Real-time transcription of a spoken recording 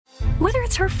Whether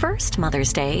it's her first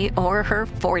Mother's Day or her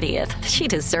 40th, she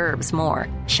deserves more.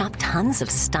 Shop tons of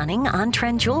stunning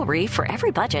on-trend jewelry for every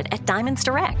budget at Diamonds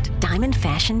Direct. Diamond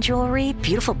fashion jewelry,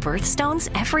 beautiful birthstones,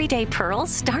 everyday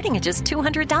pearls starting at just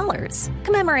 $200.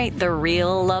 Commemorate the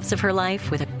real loves of her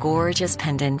life with a gorgeous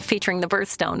pendant featuring the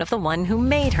birthstone of the one who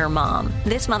made her mom.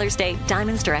 This Mother's Day,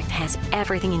 Diamonds Direct has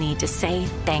everything you need to say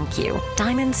thank you.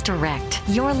 Diamonds Direct.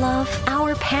 Your love,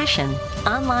 our passion.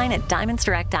 Online at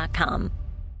diamondsdirect.com.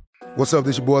 What's up,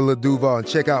 this your boy Lil Duval, and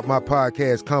check out my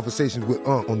podcast, Conversations with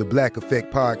Unc, on the Black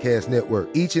Effect Podcast Network.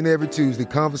 Each and every Tuesday,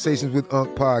 Conversations with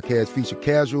Unc podcast feature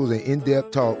casuals and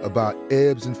in-depth talk about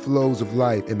ebbs and flows of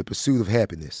life and the pursuit of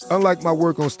happiness. Unlike my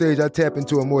work on stage, I tap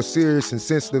into a more serious and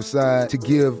sensitive side to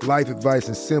give life advice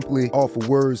and simply offer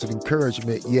words of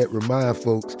encouragement, yet remind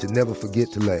folks to never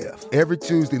forget to laugh. Every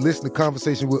Tuesday, listen to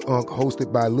Conversations with Unc,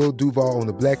 hosted by Lil Duval on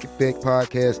the Black Effect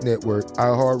Podcast Network,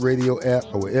 iHeartRadio app,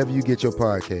 or wherever you get your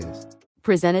podcasts.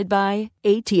 Presented by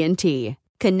AT&T.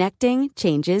 Connecting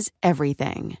changes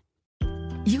everything.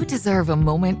 You deserve a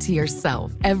moment to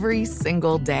yourself every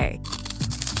single day.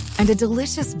 And a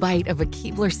delicious bite of a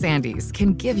Keebler Sandies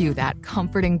can give you that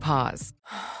comforting pause.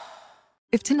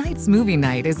 If tonight's movie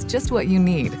night is just what you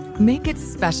need, make it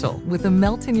special with the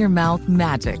melt-in-your-mouth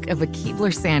magic of a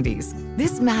Keebler Sandies.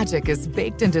 This magic is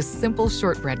baked into simple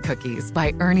shortbread cookies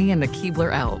by Ernie and the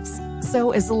Keebler Elves.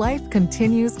 So as life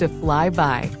continues to fly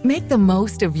by, make the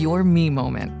most of your me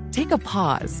moment. Take a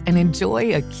pause and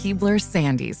enjoy a Keebler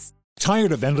Sandies.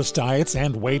 Tired of endless diets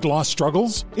and weight loss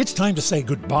struggles? It's time to say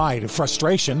goodbye to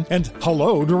frustration and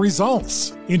hello to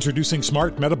results. Introducing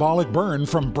Smart Metabolic Burn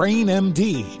from Brain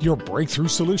MD, your breakthrough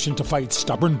solution to fight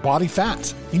stubborn body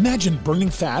fat. Imagine burning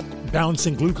fat,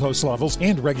 balancing glucose levels,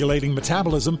 and regulating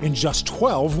metabolism in just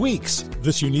 12 weeks.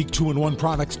 This unique 2-in-1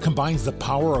 product combines the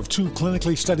power of 2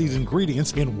 clinically studied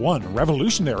ingredients in one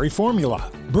revolutionary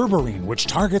formula. Berberine, which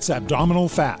targets abdominal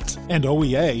fat, and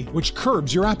OEA, which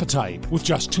curbs your appetite. With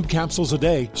just 2 capsules a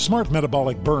day, Smart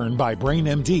Metabolic Burn by Brain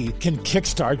MD can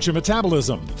kickstart your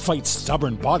metabolism, fight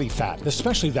stubborn body fat,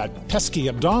 especially that pesky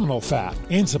abdominal fat,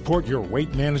 and support your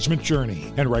weight management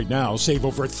journey. And right now, save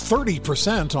over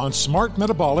 30% on Smart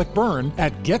Metabolic Burn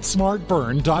at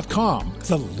GetSmartBurn.com.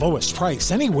 The lowest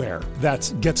price anywhere.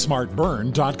 That's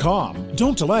GetSmartBurn.com.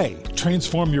 Don't delay.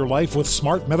 Transform your life with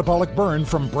Smart Metabolic Burn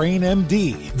from Brain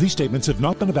MD. These statements have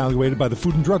not been evaluated by the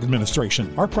Food and Drug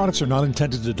Administration. Our products are not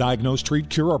intended to diagnose, treat,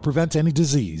 cure, or prevent any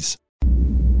disease.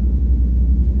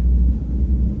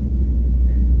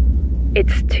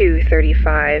 It's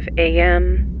 2:35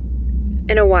 a.m.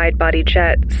 in a wide-body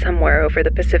jet somewhere over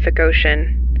the Pacific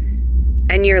Ocean,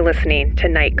 and you're listening to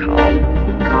Night Call.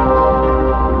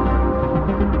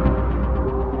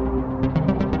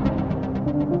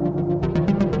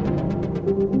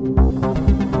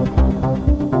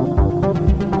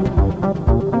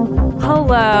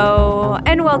 Hello,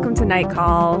 and welcome to Night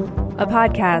Call, a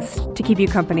podcast to keep you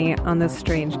company on those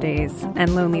strange days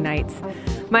and lonely nights.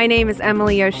 My name is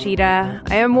Emily Yoshida.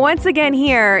 I am once again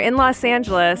here in Los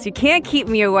Angeles. You can't keep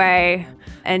me away.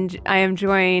 And I am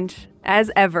joined, as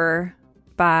ever,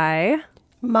 by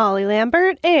Molly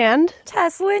Lambert and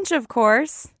Tess Lynch, of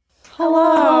course.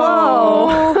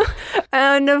 Hello.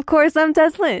 And of course, I'm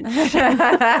Tess Lynch.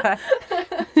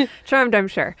 Charmed, I'm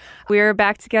sure. We're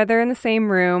back together in the same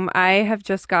room. I have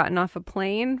just gotten off a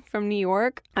plane from New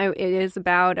York. It is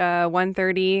about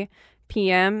 1:30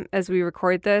 p.m. as we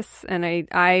record this, and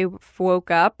I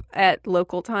woke up at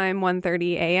local time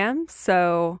 1:30 a.m.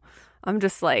 So I'm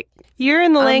just like, you're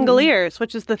in the Langoliers,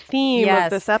 which is the theme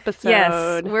of this episode.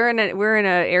 Yes, we're in a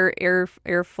air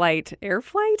flight.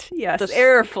 Yes,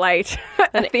 air flight.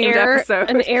 An episode.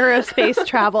 An aerospace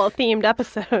travel themed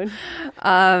episode.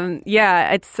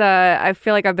 Yeah, it's. I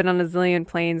feel like I've been on a zillion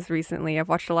planes recently. I've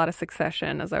watched a lot of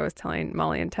Succession, as I was telling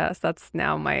Molly and Tess. That's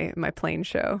now my plane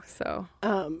show. So,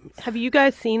 have you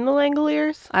guys seen the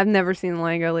Langoliers? I've never seen the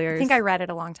Langoliers. I think I read it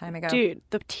a long time ago. Dude,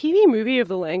 the TV movie of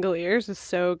the Langoliers is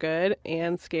so good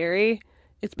and scary.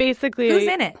 It's basically... Who's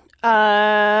in it?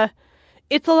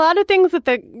 It's a lot of things that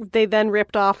they then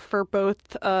ripped off for both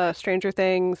Stranger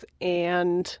Things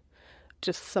and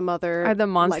just some other... Are the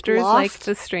monsters like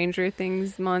the Stranger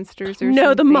Things monsters or something?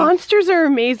 No, the monsters are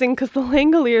amazing because the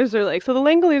Langoliers are like... So the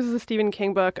Langoliers is a Stephen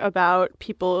King book about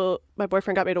people my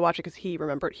boyfriend got me to watch it because he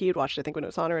remembered he had watched it, I think, when it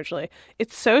was on originally.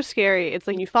 It's so scary. It's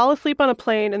like you fall asleep on a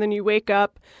plane and then you wake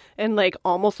up and like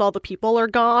almost all the people are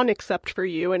gone except for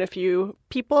you and a few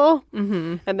people.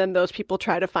 Mm-hmm. And then those people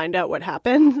try to find out what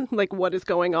happened, like what is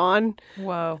going on.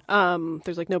 Whoa.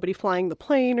 There's like nobody flying the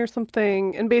plane or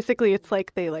something. And basically it's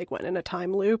like they like went in a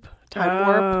time loop, time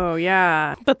warp. Oh,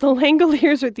 yeah. But the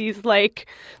Langoliers are these like,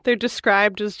 they're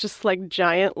described as just like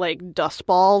giant like dust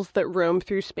balls that roam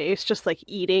through space, just like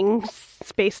eating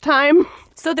space-time.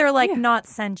 So they're like not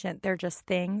sentient. They're just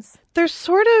things. They're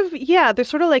sort of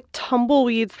like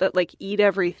tumbleweeds that like eat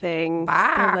everything.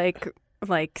 They're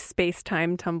like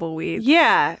space-time tumbleweeds.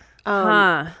 Yeah.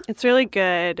 It's really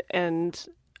good, and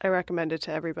I recommend it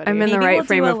to everybody. I'm in the right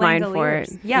frame of mind for it.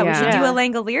 Yeah, we should do a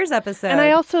Langoliers episode. And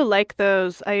I also like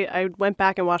those. I went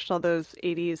back and watched all those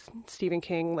 80s Stephen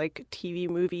King like TV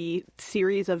movie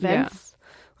series events.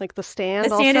 Like The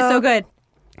Stand. The Stand is so good.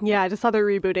 Yeah, I just saw they're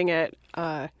rebooting it.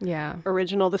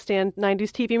 Original The Stand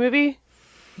 90s TV movie.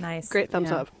 Nice. Great thumbs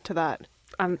up to that.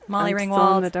 Molly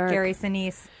Ringwald, Gary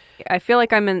Sinise. I feel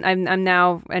like I'm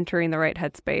now entering the right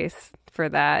headspace for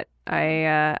that.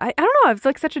 I don't know. It's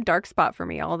like such a dark spot for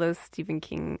me. All those Stephen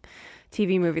King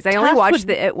TV movies. I only watched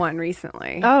the It one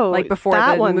recently. Oh, like before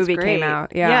the movie came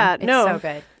out. Yeah, it's so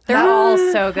good. They're all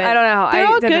so good. I don't know. They're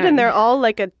all good, and they're all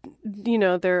like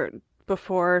they're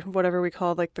before whatever we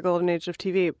call like the golden age of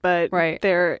TV, but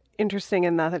they're interesting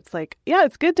in that it's like,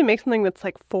 it's good to make something that's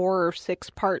like 4 or 6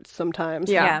 parts sometimes.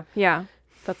 Yeah.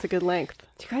 That's a good length.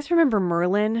 Do you guys remember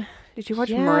Merlin? Did you watch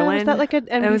Yeah, Merlin? was that like an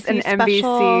NBC It was an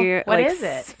special? NBC, What like, is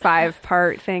it?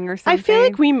 5-part thing or something. I feel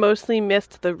like we mostly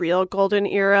missed the real golden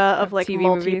era of like TV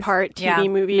multi-part TV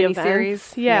movie miniseries.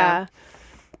 events. Yeah.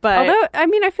 But although, I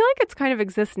mean, I feel like it's kind of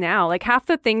exists now. Like half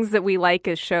the things that we like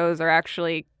as shows are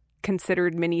actually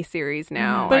considered miniseries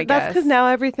now. But I that's guess because now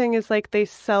everything is like they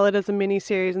sell it as a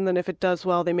miniseries, and then if it does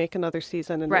well, they make another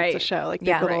season and it's a show, like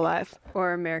Big Little Lies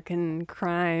or American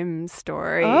Crime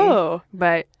Story. Oh,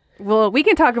 but we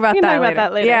can talk about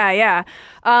that later. Yeah.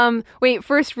 Wait,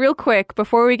 first, real quick,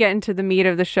 before we get into the meat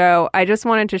of the show, I just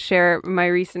wanted to share my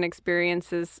recent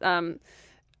experiences.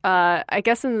 I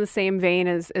guess in the same vein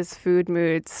as food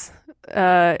moods.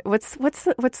 What's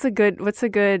a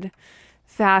good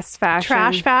fast fashion?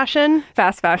 Trash fashion?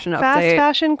 Fast fashion update. Fast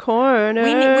fashion corner.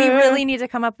 We really need to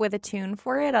come up with a tune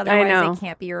for it. Otherwise, it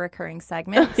can't be a recurring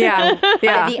segment. Yeah.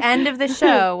 By the end of the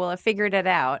show, we'll have figured it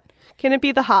out. Can it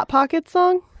be the Hot Pocket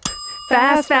song?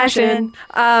 Fast fashion.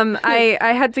 I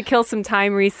had to kill some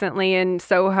time recently in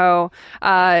Soho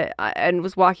and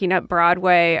was walking up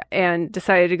Broadway and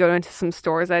decided to go into some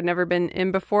stores I'd never been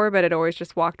in before, but had always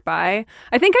just walked by.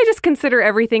 I think I just consider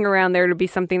everything around there to be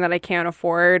something that I can't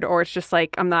afford, or it's just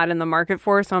like I'm not in the market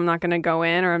for, so I'm not going to go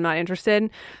in, or I'm not interested.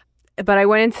 But I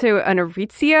went into an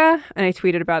Aritzia, and I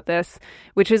tweeted about this,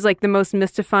 which is like the most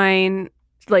mystifying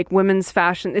like women's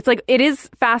fashion. It's like, it is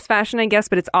fast fashion, I guess,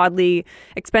 but it's oddly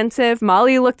expensive.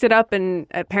 Molly looked it up and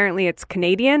apparently it's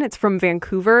Canadian. It's from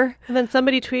Vancouver. And then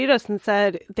somebody tweeted us and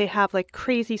said they have like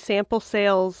crazy sample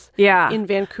sales in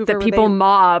Vancouver that people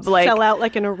mob, like sell out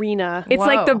like an arena. It's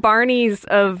like the Barneys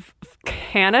of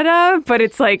Canada, but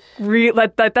it's like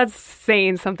that's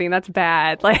saying something that's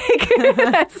bad. Like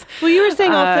that's well, you were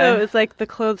saying also it's like the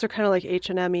clothes are kind of like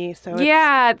H&M-y, so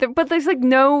but there's like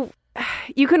no.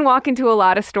 You can walk into a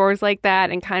lot of stores like that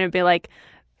and kind of be like,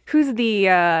 who's the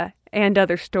and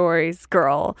other stories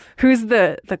girl? Who's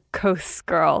the coast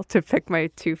girl, to pick my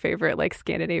 2 favorite like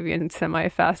Scandinavian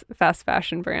semi-fast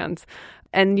fashion brands?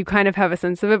 And you kind of have a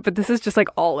sense of it, but this is just like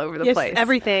all over the place.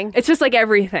 Everything. It's just like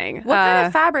everything. What kind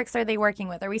of fabrics are they working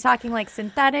with? Are we talking like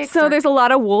synthetics? So there's a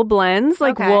lot of wool blends,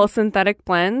 like wool synthetic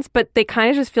blends, but they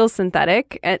kind of just feel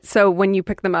synthetic. And so when you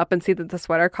pick them up and see that the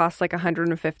sweater costs like $150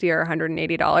 or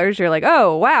 $180, you're like,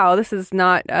 oh, wow, this is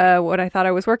not what I thought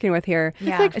I was working with here.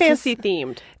 Yeah. It's like fancy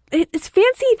themed. It's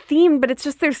fancy themed, but it's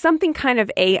just there's something kind of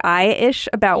AI-ish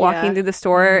about walking through the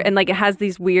store, and like it has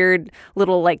these weird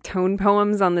little like tone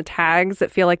poems on the tags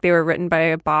that feel like they were written by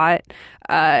a bot.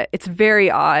 It's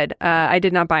very odd. I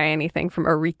did not buy anything from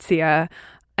Aritzia,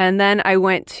 and then I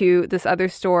went to this other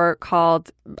store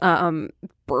called Bershka.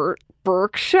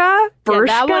 Yeah,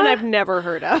 that one I've never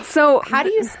heard of. So how do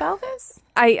you spell this?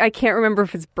 I can't remember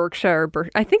if it's Berkshire or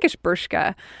I think it's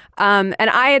Bershka. And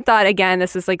I had thought, again,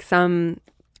 this is like some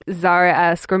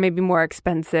Zara-esque or maybe more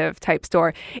expensive type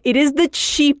store. It is the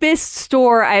cheapest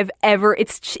store I've ever.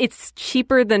 It's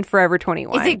cheaper than Forever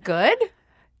 21. Is it good?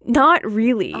 Not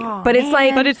really. But it's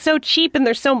like... But it's so cheap and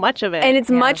there's so much of it. And it's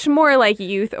much more like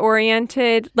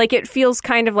youth-oriented. Like it feels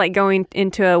kind of like going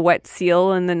into a Wet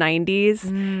Seal in the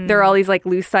 90s. There are all these like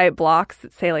lucite blocks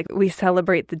that say like, we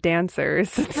celebrate the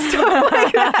dancers and stuff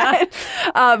like that.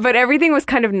 But everything was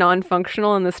kind of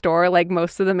non-functional in the store. Like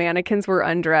most of the mannequins were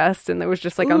undressed and there was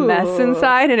just like a mess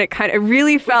inside. And it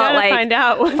really felt like find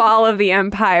out. Fall of the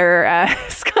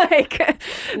Empire-esque. Like,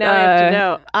 now I have to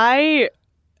know.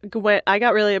 I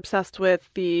got really obsessed with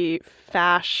the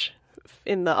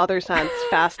in the other sense,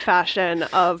 fast fashion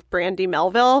of Brandy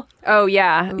Melville. Oh,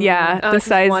 yeah. Yeah. The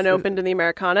size. One opened in the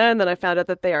Americana, and then I found out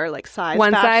that they are like size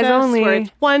one size only. Where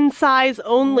it's one size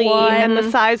only, and the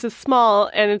size is small,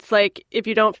 and it's like, if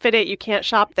you don't fit it, you can't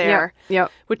shop there.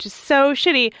 Yep. Which is so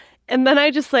shitty. And then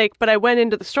I just but I went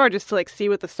into the store just to like see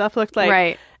what the stuff looked like.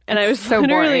 Right. And I was so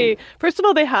literally, boring. First of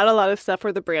all, they had a lot of stuff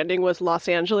where the branding was Los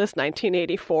Angeles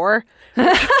 1984. Which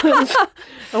was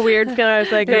a weird feeling. I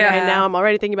was like, okay, now I'm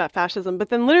already thinking about fascism. But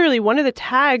then literally one of the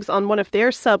tags on one of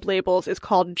their sub-labels is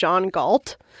called John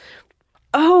Galt.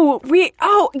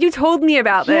 You told me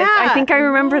about this. Yeah. I think I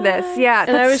remember this. Yeah.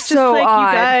 And I was just so like,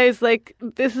 odd. you guys, like,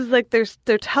 this is like,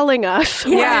 they're telling us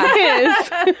what it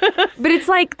is. But it's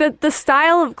like the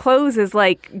style of clothes is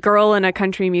like girl in a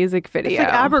country music video. It's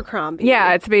like Abercrombie.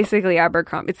 Yeah, it's basically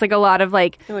Abercrombie. It's like a lot of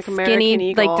like skinny,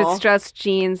 Eagle. like distressed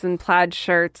jeans and plaid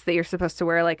shirts that you're supposed to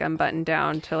wear like unbuttoned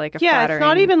down to like a flattering. It's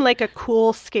not even like a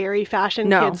cool, scary fashion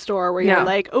kid store where you're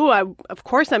like, of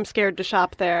course I'm scared to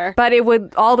shop there. But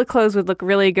all the clothes would look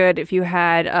really good if you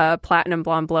had a platinum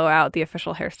blonde blowout, the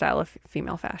official hairstyle of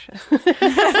female fashists.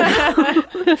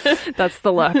 That's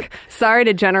the look. Sorry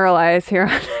to generalize here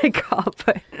on Night Call,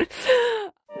 but...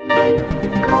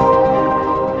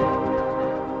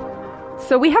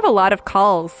 So we have a lot of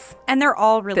calls. And they're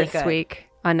all really this good. week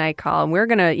on Night Call. And we're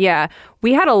going to,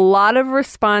 we had a lot of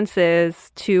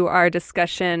responses to our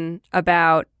discussion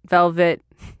about Velvet.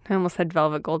 I almost said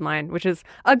Velvet Goldmine, which is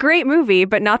a great movie,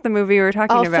 but not the movie we were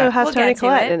talking about. Also has Toni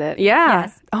Collette in it. Yeah.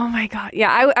 Yes. Oh my God.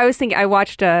 Yeah. I was thinking, I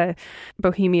watched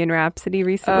Bohemian Rhapsody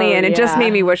recently, and it just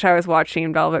made me wish I was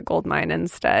watching Velvet Goldmine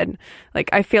instead. Like,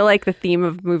 I feel like the theme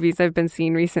of movies I've been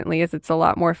seeing recently is it's a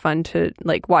lot more fun to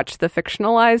like watch the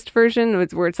fictionalized version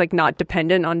where it's like not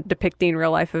dependent on depicting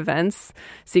real life events.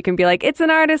 So you can be like, it's an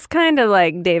artist kind of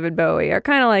like David Bowie or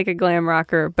kind of like a glam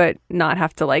rocker, but not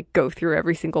have to like go through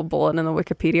every single bullet in the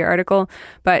Wikipedia article.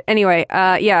 But anyway,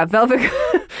 Velvet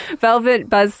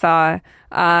Buzzsaw,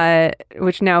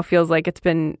 which now feels like it's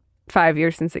been 5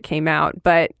 years since it came out,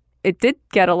 but it did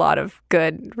get a lot of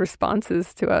good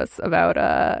responses to us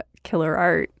about killer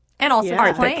art. And also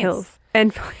art planes. that kills.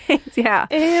 And planes, yeah.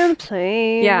 And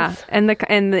planes. Yeah, and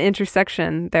the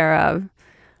intersection thereof.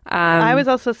 I was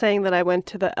also saying that I went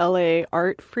to the LA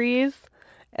Art Freeze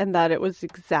and that it was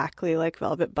exactly like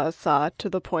Velvet Buzzsaw, to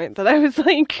the point that I was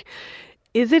like,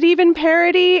 is it even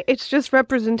parody? It's just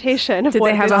representation of Did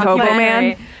what they have this a hobo is.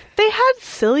 man? They had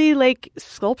silly like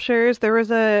sculptures. There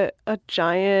was a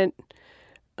giant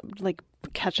like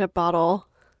ketchup bottle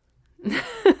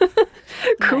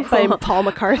Cool. by Paul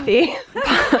McCarthy.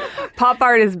 Pop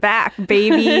art is back,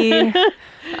 baby.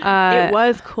 It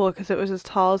was cool because it was as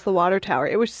tall as the water tower.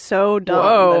 It was so dumb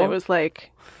Whoa. that it was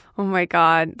like... Oh my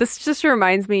God. This just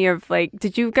reminds me of like,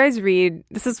 did you guys read,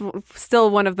 this is still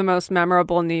one of the most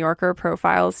memorable New Yorker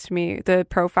profiles to me, the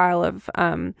profile of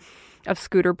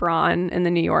Scooter Braun in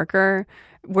the New Yorker,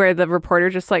 where the reporter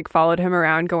just like followed him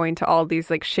around going to all these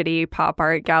like shitty pop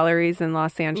art galleries in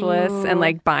Los Angeles and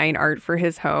like buying art for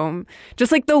his home.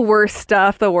 Just like the worst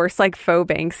stuff, the worst like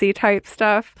faux Banksy type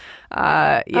stuff.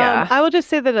 I will just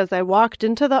say that as I walked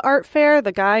into the art fair,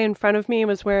 the guy in front of me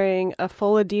was wearing a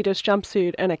full Adidas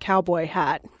jumpsuit and a cowboy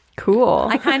hat. Cool.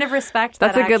 I kind of respect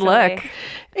that. That's a good look. I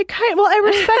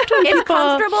respect when It's people...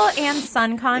 comfortable and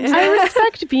sun conscious. I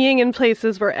respect being in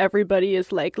places where everybody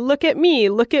is like, look at me,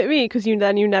 because you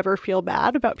never feel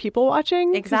bad about people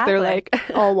watching. Exactly. They're like,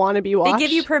 all want to be watched. They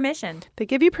give you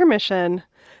permission.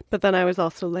 But then I was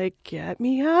also like, get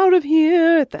me out of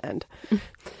here at the end.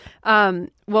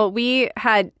 Well, we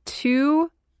had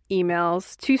two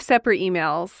separate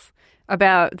emails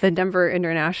about the Denver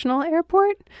International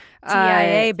Airport.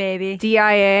 DIA, baby.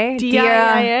 DIA.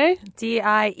 DIA?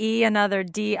 DIE, another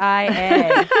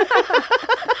DIA.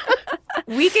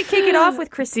 We could kick it off with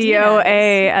Christina.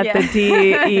 DOA at the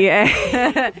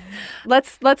DEA.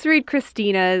 Let's read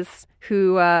Christina's,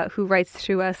 who writes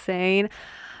to us saying,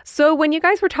 so when you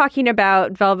guys were talking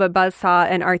about Velvet Buzzsaw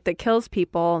and art that kills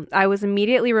people, I was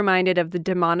immediately reminded of the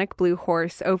demonic blue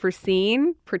horse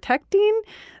protecting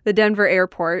the Denver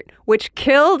airport, which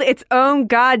killed its own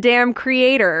goddamn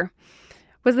creator.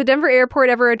 Was the Denver airport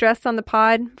ever addressed on the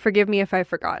pod? Forgive me if I've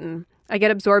forgotten. I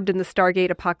get absorbed in the Stargate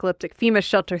apocalyptic FEMA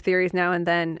shelter theories now and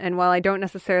then, and while I don't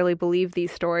necessarily believe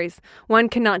these stories, one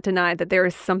cannot deny that there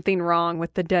is something wrong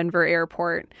with the Denver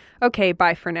airport. Okay,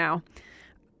 bye for now.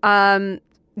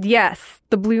 Yes,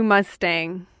 the Blue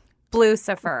Mustang.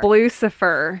 Blucifer.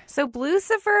 Blucifer. So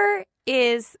Blucifer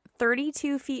is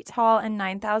 32 feet tall and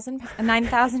 9,000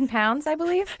 pounds, I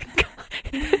believe.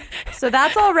 So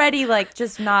that's already like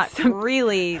just not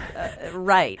really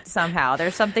right somehow.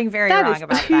 There's something very wrong about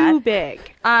that. That is too big.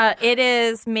 It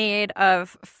is made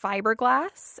of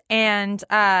fiberglass, and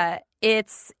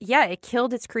it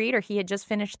killed its creator. He had just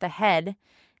finished the head,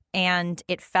 and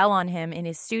it fell on him in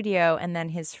his studio, and then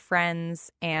his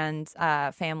friends and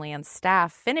family and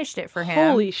staff finished it for him.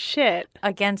 Holy shit.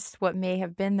 Against what may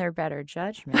have been their better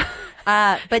judgment.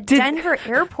 But Denver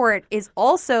Airport is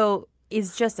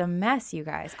just a mess, you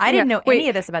guys. I didn't know any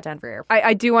of this about Denver Airport.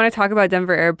 I do want to talk about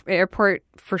Denver Airport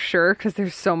for sure, because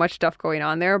there's so much stuff going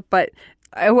on there, but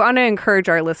I want to encourage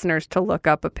our listeners to look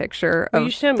up a picture of the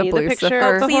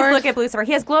Blucifer. Please look at Blucifer.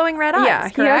 He has glowing red eyes, Yeah,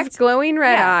 correct? he has glowing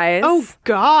red eyes. Oh,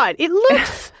 God. It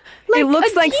looks like it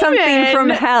looks a like demon. something from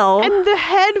hell. And the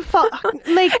head,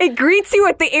 it greets you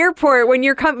at the airport when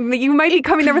you're you might be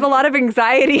coming there with a lot of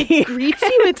anxiety. Greets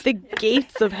you at the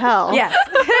gates of hell. Yes.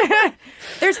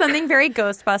 There's something very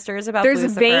Ghostbusters about There's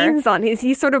Blucifer. veins on his.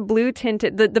 He's sort of blue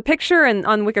tinted. The picture on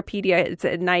Wikipedia, it's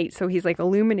at night, so he's like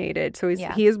illuminated. So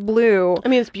he is blue. I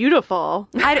mean, it's beautiful.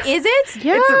 Is it?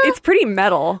 Yeah. It's pretty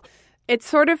metal. It's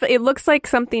sort of, it looks like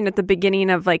something at the beginning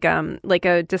of like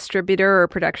a distributor or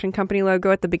production company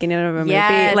logo at the beginning of a movie.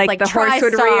 Yes, like the horse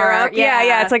would TriStar. rear up.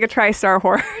 Yeah, it's like a TriStar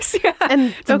horse. Yeah.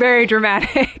 And it's very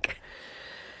dramatic.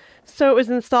 So it was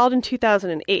installed in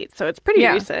 2008, so it's pretty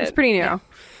recent. It's pretty new.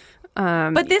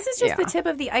 But this is just the tip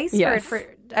of the iceberg for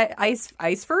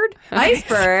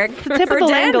iceberg the tip for of the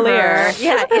Denver. Langolier.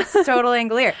 Yeah, it's total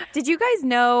Langolier. Did you guys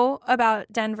know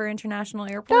about Denver International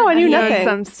Airport? No, I knew nothing.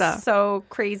 Some stuff. So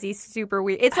crazy, super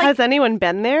weird. It's like, has anyone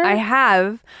been there? I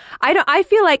have. I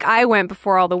feel like I went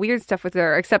before all the weird stuff was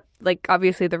there, except like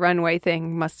obviously the runway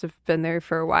thing must have been there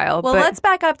for a while. Well, but let's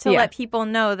back up to let people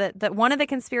know that one of the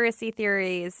conspiracy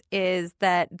theories is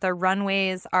that the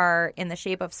runways are in the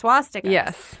shape of swastikas.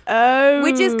 Yes. Oh.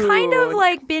 Which is kind of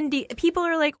like people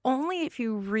are like, only if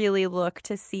you really look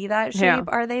to see that shape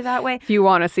are they that way. If you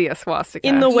want to see a swastika.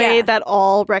 In the way that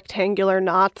all rectangular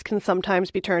knots can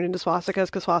sometimes be turned into swastikas,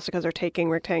 because swastikas are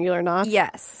taking rectangular knots.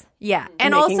 Yes. Yeah.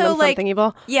 And making also them like something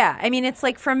evil. Yeah. I mean, it's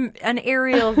like from an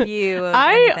aerial view of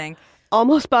I anything.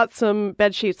 Almost bought some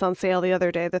bed sheets on sale the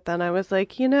other day that then I was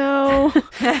like, this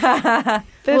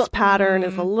pattern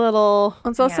is a little...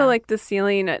 It's also like the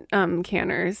ceiling at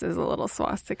Canner's is a little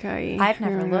swastika-y. I've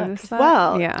never looked.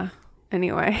 Well, yeah.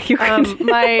 Anyway, you can...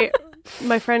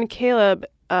 my friend Caleb,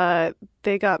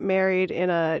 they got married he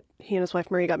and his wife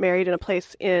Marie got married in a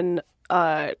place in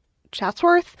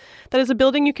Chatsworth that is a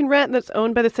building you can rent that's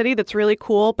owned by the city that's really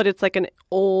cool, but it's like an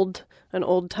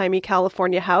old-timey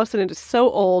California house, and it is so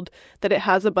old that it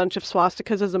has a bunch of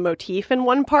swastikas as a motif in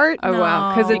one part. Oh,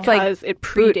 wow. Because it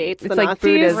predates the it's Nazis. like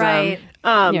Buddhism. Right.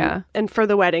 Yeah. And for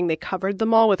the wedding, they covered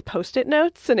them all with Post-it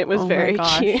notes, and it was very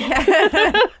cute.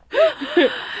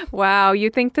 Wow. You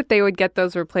think that they would get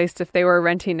those replaced if they were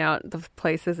renting out the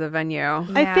place as a venue. Yeah.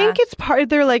 I think it's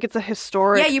it's a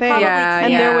historic you thing. probably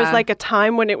And there was like a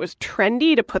time when it was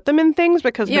trendy to put them in things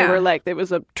because they were like, there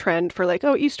was a trend for like,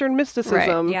 Eastern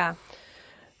mysticism. Right. Yeah.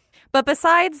 But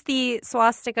besides the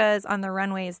swastikas on the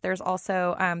runways, there's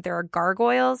also, there are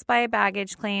gargoyles by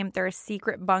baggage claim. There are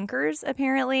secret bunkers,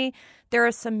 apparently. There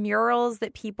are some murals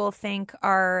that people think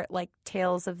are like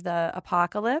tales of the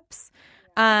apocalypse.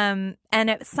 And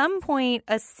at some point,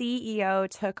 a CEO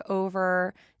took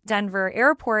over Denver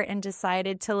Airport and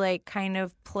decided to like kind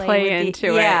of play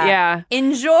into it. Yeah.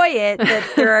 Enjoy it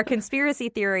that there are conspiracy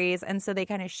theories. And so they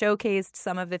kind of showcased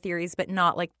some of the theories, but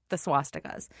not like the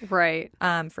swastikas. Right.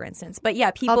 For instance. But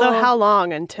yeah, people. Although how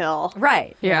long until?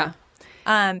 Right. Yeah.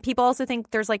 People also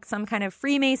think there's like some kind of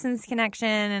Freemasons connection,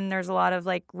 and there's a lot of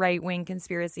like right-wing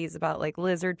conspiracies about like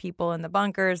lizard people in the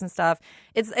bunkers and stuff.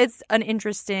 It's an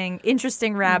interesting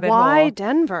rabbit hole. Why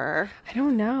Denver? I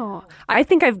don't know. I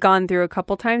think I've gone through a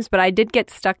couple times, but I did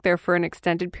get stuck there for an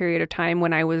extended period of time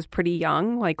when I was pretty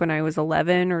young, like when I was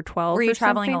 11 or 12. Were you or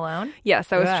traveling something. alone?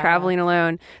 Yes, I was traveling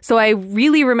alone. So I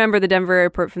really remember the Denver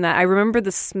airport from that. I remember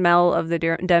the smell of the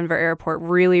Denver airport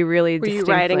really, really distinctly. Were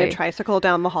you riding a tricycle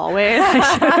down the hallways?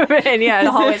 Yes.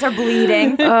 The hallways are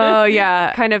bleeding. Oh,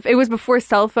 yeah. Kind of. It was before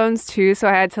cell phones, too, so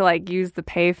I had to, like, use the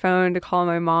payphone to call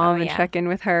my mom and check in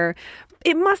with her.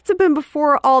 it must have been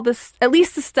before all this, at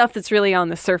least the stuff that's really on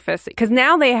the surface. Because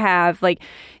now they have, like,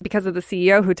 because of the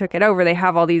CEO who took it over, they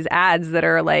have all these ads that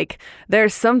are like,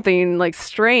 there's something like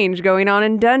strange going on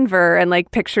in Denver, and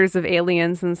like pictures of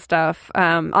aliens and stuff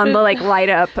on the like light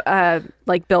up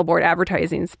like billboard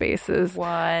advertising spaces.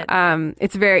 What?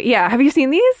 It's very, yeah. Have you seen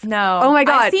these? No. Oh my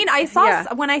God. I saw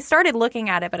Yeah. when I started looking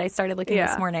at it, but I started looking Yeah.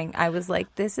 this morning. I was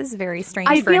like, this is very strange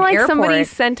I for feel an like somebody airport.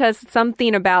 sent us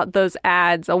something about those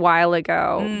ads a while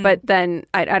ago, but then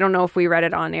I don't know if we read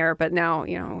it on air, but now,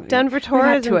 you know. Denver we're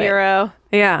not Tourism to it. Bureau.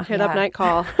 Yeah. Hit up Night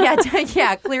Call.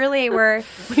 Yeah, clearly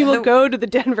We will go to the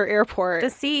Denver airport. the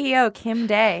CEO, Kim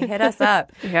Day, hit us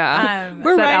up. Yeah.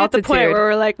 We're Set right at the point altitude. where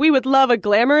we're like, we would love a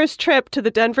glamorous trip to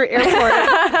the Denver airport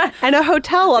and a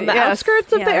hotel on the Yes.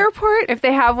 outskirts of the Yeah. airport. If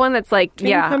they have one that's like, Dream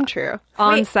yeah, come true.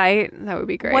 on Wait. site, that would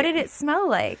be great. What did it smell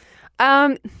like?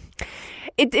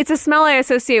 It's a smell I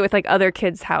associate with like other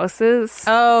kids' houses.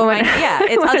 Oh, yeah,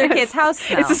 it's other kids' house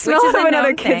smell. It's a smell which is of a another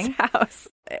known kid's thing. house.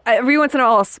 Every once in a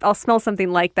while, I'll smell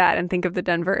something like that and think of the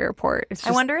Denver airport. It's I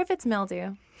just, wonder if it's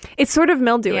mildew. it's sort of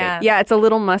mildewy. Yeah. Yeah, it's a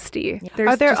little musty. There's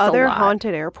Are there just a other lot.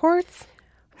 haunted airports?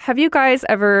 Have you guys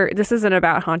ever, this isn't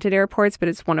about haunted airports, but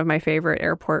it's one of my favorite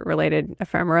airport related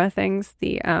ephemera things,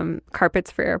 the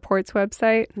Carpets for Airports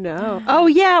website. No. Oh,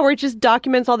 yeah, where it just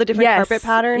documents all the different carpet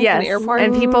patterns in the airport.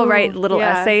 And people write little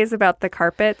yeah. essays about the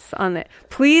carpets on it.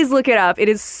 Please look it up. It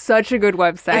is such a good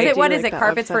website. Is it, what do is like it,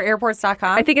 that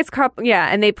carpetsforairports.com? I think it's yeah,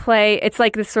 and they play. It's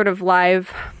like this sort of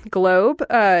live globe,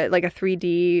 like a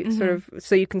 3D sort of,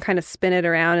 so you can kind of spin it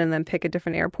around and then pick a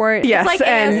different airport. It's like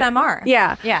ASMR.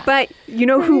 Yeah, Yeah. But you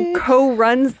know who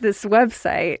co-runs this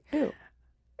website?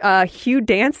 Hugh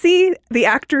Dancy, the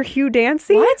actor Hugh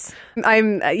Dancy. What?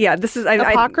 Yeah. This is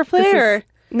Apocryphally, this is- or?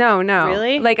 No.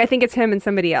 Really? Like I think it's him and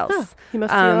somebody else. He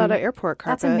must see a lot of airport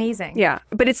carpet. That's amazing. Yeah,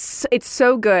 but it's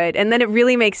so good, and then it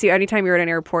really makes you anytime you're at an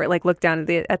airport, like look down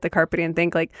at the carpet and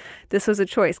think like this was a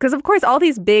choice, because of course all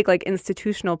these big like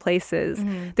institutional places,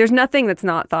 there's nothing that's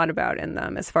not thought about in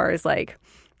them as far as like,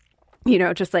 you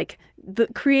know, just like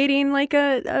creating like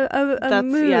a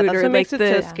mood. Yeah, that's or what like makes it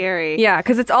so scary. Yeah,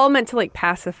 because it's all meant to like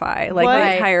pacify like What-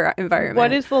 the entire environment.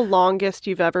 What is the longest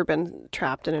you've ever been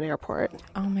trapped in an airport?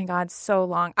 Oh my God, so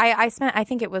long. I spent, I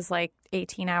think it was like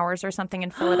 18 hours or something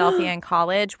in Philadelphia in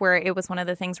college, where it was one of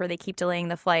the things where they keep delaying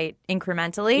the flight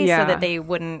incrementally Yeah. so that they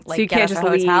wouldn't like So you get can't us just a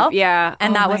hotel. leave. Yeah.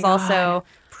 And Oh that my was also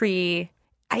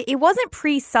it wasn't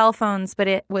pre-cell phones, but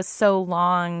it was so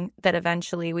long that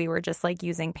eventually we were just like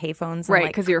using payphones. And, Right,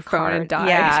 like, 'cause your phone had died.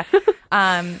 Yeah.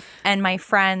 And my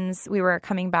friends, we were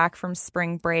coming back from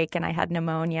spring break and I had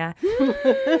pneumonia.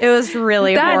 It was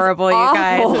really That's horrible, awful.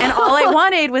 you guys. And all I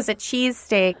wanted was a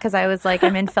cheesesteak because I was like,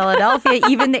 I'm in Philadelphia.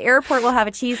 Even the airport will have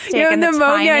a cheesesteak. You have and the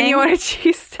pneumonia and timing, you want a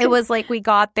cheese? it was like we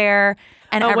got there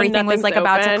and Oh, when everything was like nothing's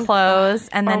about to open. close,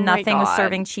 and then Oh my nothing was God.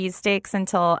 serving cheesesteaks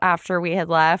until after we had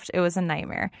left. It was a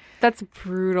nightmare. That's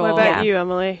brutal. What about Yeah. you,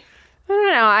 Emily? I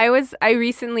don't know. I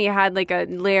recently had like a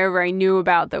layover I knew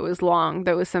about that was long.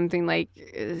 That was something like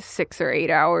 6 or 8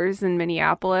 hours in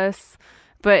Minneapolis.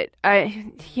 But I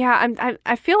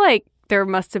feel like there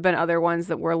must have been other ones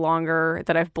that were longer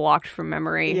that I've blocked from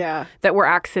memory. Yeah. That were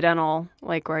accidental,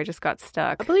 like where I just got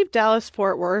stuck. I believe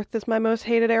Dallas-Fort Worth is my most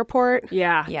hated airport.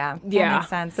 Yeah. Yeah, that Yeah. makes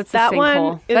sense. That's That a one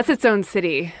sinkhole. is- That's its own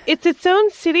city. It's its own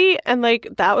city, and like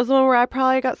that was the one where I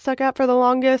probably got stuck at for the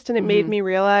longest, and it made me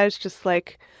realize just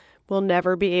like we'll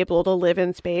never be able to live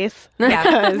in space. Yeah.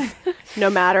 Because no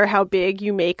matter how big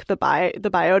you make the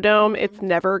biodome, it's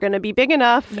never going to be big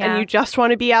enough, Yeah. and you just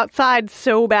want to be outside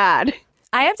so bad.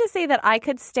 I have to say that I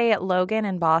could stay at Logan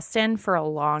in Boston for a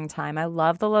long time. I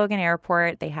love the Logan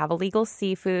airport. They have illegal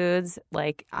seafoods.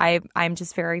 Like I'm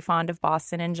just very fond of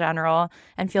Boston in general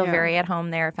and feel very at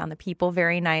home there. Found the people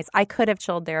very nice. I could have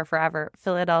chilled there forever.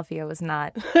 Philadelphia was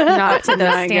not up to those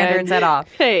Not good. standards at all.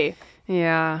 Hey,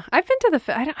 Yeah. I've been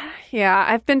to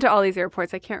I've been to all these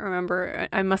airports. I can't remember.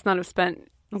 I must not have spent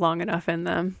long enough in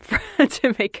them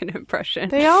to make an impression.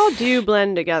 they all do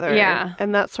blend together. Yeah.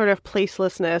 And that sort of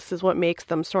placelessness is what makes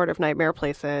them sort of nightmare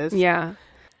places. Yeah.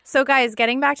 So, guys,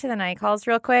 getting back to the night calls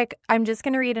real quick, I'm just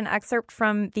going to read an excerpt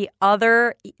from the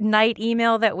other night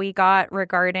email that we got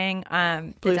regarding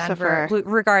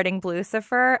regarding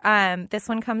Blucifer. This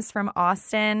one comes from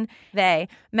Austin. They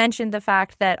mentioned the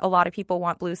fact that a lot of people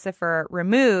want Blucifer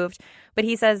removed, But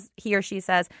he or she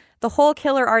says, the whole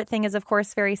killer art thing is, of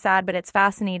course, very sad, but it's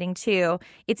fascinating, too.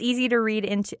 It's easy to read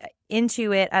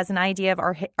into it as an idea of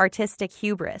artistic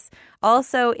hubris.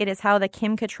 Also, it is how the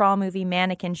Kim Cattrall movie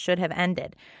Mannequin should have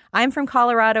ended. I'm from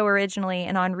Colorado originally,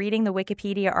 and on reading the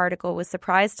Wikipedia article, was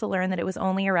surprised to learn that it was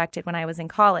only erected when I was in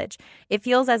college. It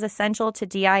feels as essential to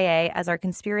DIA as our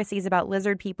conspiracies about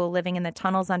lizard people living in the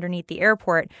tunnels underneath the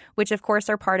airport, which, of course,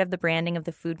 are part of the branding of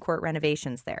the food court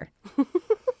renovations there.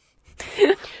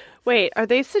 Wait, are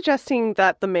they suggesting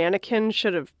that the mannequin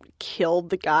should have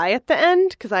killed the guy at the end?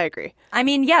 Because I agree. I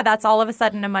mean, yeah, that's all of a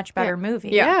sudden a much better movie.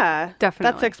 Yeah,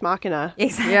 definitely. That's Ex Machina.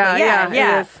 Exactly. Yeah.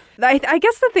 Yeah. It is. I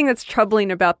guess the thing that's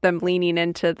troubling about them leaning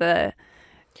into the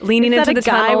tunnels.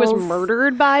 Guy was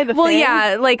murdered by the Well, thing?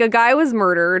 yeah, like a guy was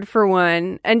murdered for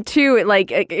one, and two,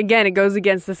 it goes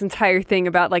against this entire thing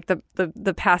about like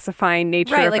the pacifying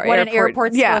nature Right, of like our what an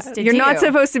airport. airport's supposed to You're not do.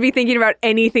 supposed to be thinking about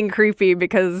anything creepy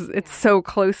because it's so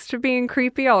close to being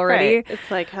creepy already. Right.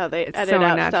 It's like how they It's edit so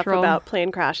out stuff unnatural. about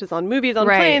plane crashes on movies on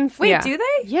Right. planes. Wait, Yeah. do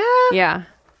they? Yeah. Yeah.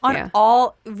 On Yeah.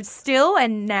 all, still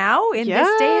and now in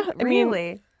this day? I mean,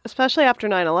 Really? especially after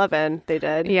 9/11, they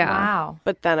did. Yeah. Wow.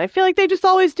 But then I feel like they just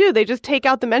always do. They just take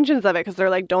out the mentions of it because they're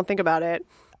like, don't think about it.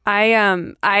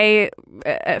 I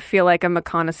feel like I'm a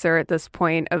connoisseur at this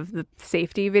point of the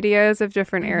safety videos of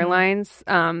different airlines,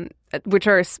 which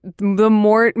are the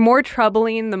more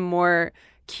troubling, the more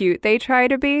cute they try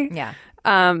to be. Yeah.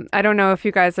 I don't know if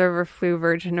you guys ever flew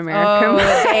Virgin America. Oh,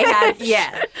 they had,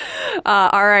 yeah.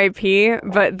 R.I.P.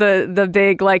 But the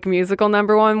big like musical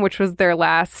number one, which was their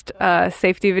last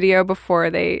safety video before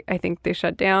I think they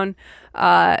shut down.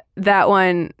 That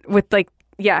one with like.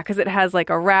 Yeah, because it has like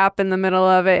a rap in the middle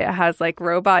of it. It has like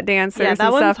robot dancers Yeah, that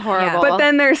and one's stuff. horrible. But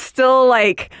then there's still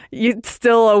like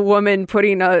still a woman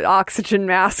putting an oxygen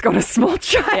mask on a small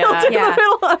child in the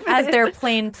middle of As it. their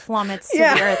plane plummets to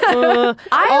Yeah. the earth.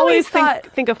 I always thought,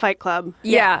 think of Fight Club.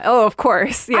 Yeah. Oh, of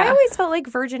course. Yeah. I always felt like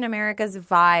Virgin America's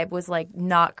vibe was like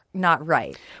not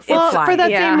right. Well, for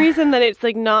that Yeah. same reason that it's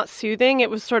like not soothing,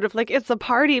 it was sort of like it's a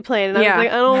party plane, and I Yeah. was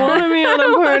like, I don't want to be on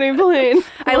a party plane.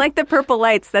 I like the purple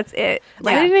lights. That's it.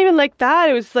 I didn't even like that.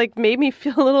 It was like made me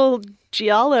feel a little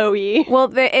giallo-y.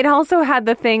 Well, it also had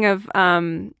the thing of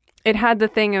the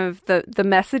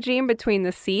messaging between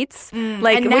the seats,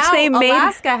 like and which now they made.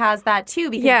 Alaska has that too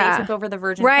because Yeah. they took over the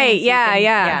Virgin Right? plane, so you Yeah, can-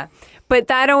 yeah. But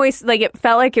that always like it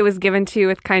felt like it was given to you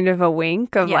with kind of a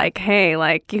wink of Yeah. like, hey,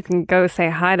 like you can go say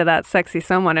hi to that sexy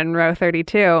someone in row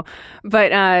 32.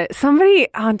 But somebody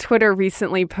on Twitter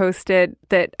recently posted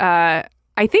that.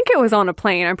 I think it was on a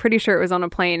plane. I'm pretty sure it was on a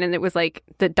plane, and it was like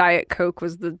the Diet Coke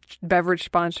was the beverage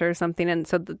sponsor or something, and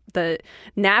so the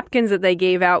napkins that they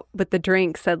gave out with the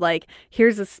drink said like,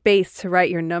 "Here's a space to write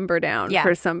your number down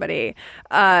for somebody,"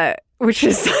 which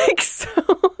is like so.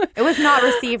 It was not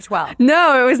received well.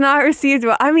 No, it was not received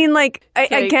well. I mean, like,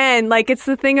 again, like, it's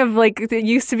the thing of, like, it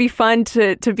used to be fun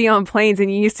to be on planes,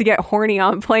 and you used to get horny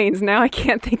on planes. Now I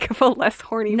can't think of a less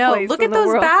horny No, place look in at the those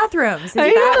world. bathrooms. Is I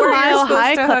think that the where you're Mile supposed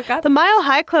High to Club. hook up? The Mile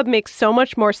High Club makes so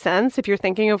much more sense if you're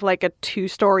thinking of like a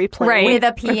 2-story plane Right. With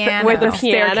a piano. With a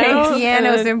staircase.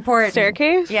 Piano's important.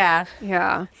 Staircase. Yeah.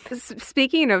 Yeah.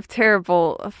 Speaking of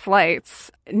terrible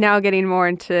flights, now getting more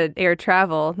into air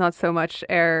travel, not so much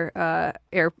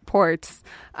airports.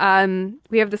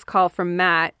 We have this call from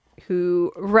Matt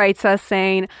who writes us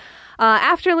saying,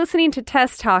 after listening to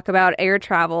Tess talk about air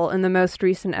travel in the most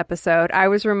recent episode, I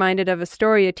was reminded of a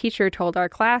story a teacher told our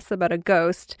class about a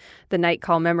ghost, the night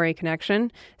call memory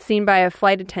connection, seen by a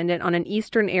flight attendant on an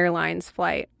Eastern Airlines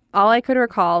flight. All I could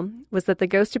recall was that the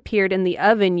ghost appeared in the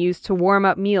oven used to warm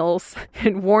up meals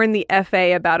and warned the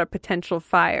FA about a potential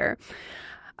fire.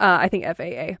 I think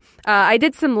FAA. I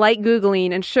did some light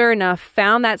Googling and sure enough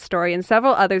found that story and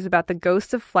several others about the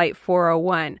ghost of Flight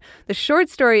 401. The short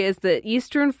story is that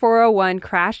Eastern 401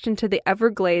 crashed into the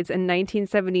Everglades in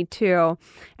 1972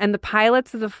 and the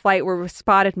pilots of the flight were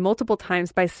spotted multiple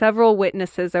times by several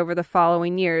witnesses over the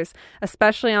following years,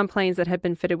 especially on planes that had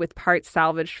been fitted with parts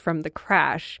salvaged from the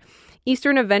crash.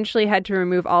 Eastern eventually had to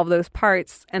remove all of those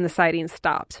parts and the sighting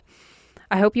stopped.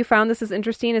 I hope you found this as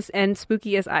interesting and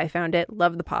spooky as I found it.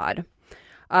 Love the pod.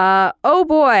 Oh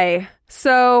boy.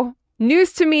 So,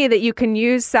 news to me that you can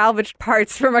use salvaged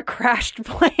parts from a crashed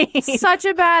plane. Such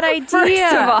a bad idea.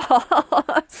 First of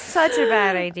all. Such a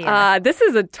bad idea. This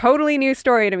is a totally new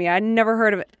story to me. I'd never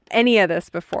heard of any of this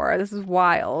before. This is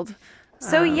wild.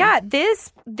 So yeah,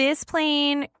 this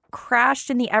plane crashed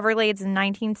in the Everglades in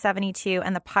 1972,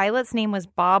 and the pilot's name was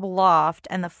Bob Loft,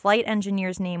 and the flight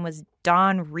engineer's name was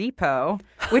Don Repo,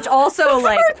 which also,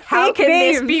 like, how can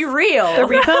this be real? The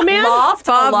Repo Man? Loft?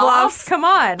 Bob Loft? Loft. Come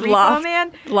on, Repo Loft.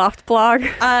 Man? Loft blog.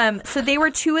 So they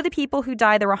were two of the people who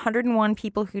died. There were 101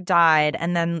 people who died,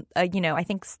 and then, I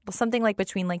think something like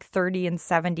between like 30 and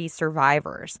 70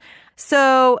 survivors.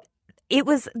 So it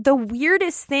was the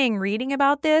weirdest thing reading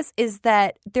about this is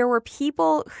that there were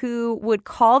people who would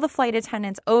call the flight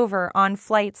attendants over on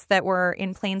flights that were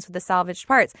in planes with the salvaged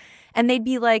parts. And they'd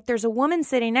be like, there's a woman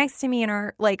sitting next to me and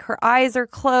her eyes are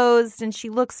closed and she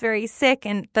looks very sick.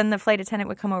 And then the flight attendant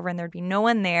would come over and there'd be no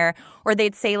one there. Or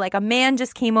they'd say like a man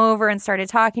just came over and started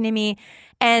talking to me.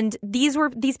 And these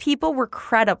people were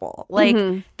credible. Like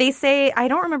they say, I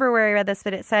don't remember where I read this,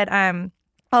 but it said,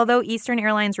 although Eastern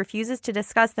Airlines refuses to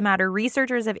discuss the matter,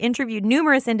 researchers have interviewed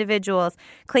numerous individuals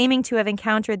claiming to have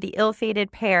encountered the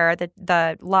ill-fated pair,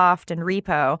 the Loft and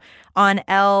Repo, on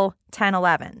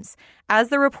L-1011s. As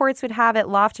the reports would have it,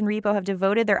 Loft and Repo have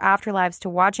devoted their afterlives to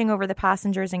watching over the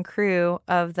passengers and crew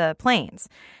of the planes.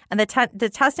 And the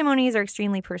testimonies are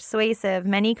extremely persuasive.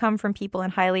 Many come from people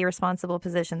in highly responsible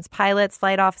positions, pilots,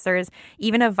 flight officers,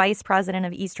 even a vice president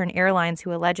of Eastern Airlines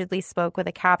who allegedly spoke with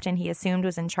a captain he assumed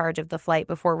was in charge of the flight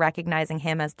before recognizing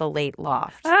him as the late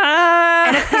Loft.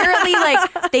 And apparently,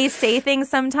 like, they say things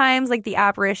sometimes, like the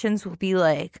apparitions will be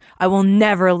like, I will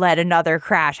never let another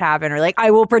crash happen, or like,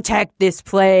 I will protect this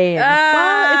plane.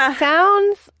 Well, it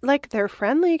sounds like they're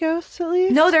friendly ghosts, at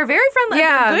least. No, they're very friendly.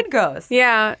 Yeah. They're good ghosts.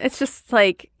 Yeah, it's just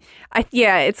like,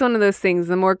 it's one of those things.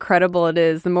 The more credible it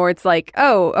is, the more it's like,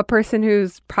 oh, a person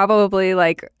who's probably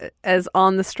like as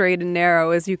on the straight and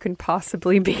narrow as you can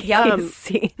possibly be.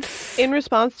 See. In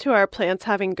response to our plants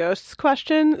having ghosts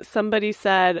question, somebody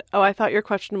said, oh, I thought your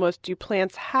question was, do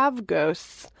plants have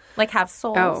ghosts? Like have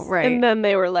souls. Oh, right. And then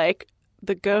they were like,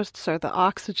 the ghosts are the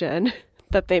oxygen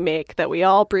that they make that we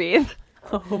all breathe.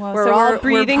 We're all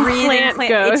breathing plant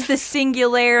ghosts. It's the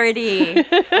singularity.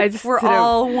 I just We're did a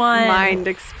all one. mind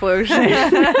explosion.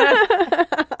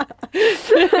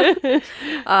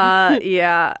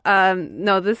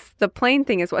 No, the plane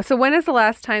thing is what. So when is the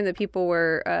last time that people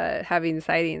were having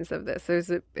sightings of this? Or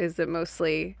is it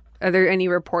mostly? Are there any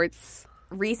reports?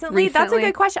 Recently? That's a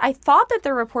good question. I thought that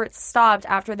the reports stopped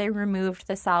after they removed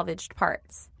the salvaged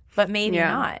parts, but maybe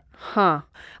not. Huh.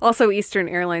 Also, Eastern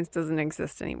Airlines doesn't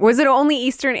exist anymore. Was it only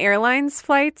Eastern Airlines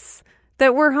flights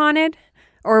that were haunted?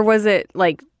 Or was it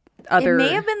like other... It may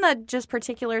have been the just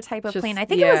particular type of plane. I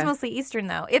think it was mostly Eastern,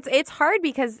 though. It's hard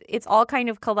because it's all kind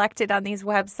of collected on these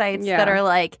websites that are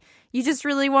like, you just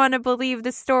really want to believe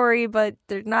the story, but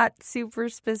they're not super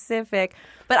specific.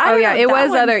 But I don't know. It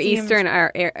was other Eastern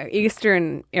aircraft. Only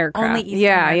Eastern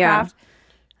aircraft.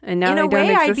 And now in they a way,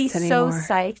 don't I'd be exist so anymore.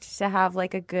 psyched to have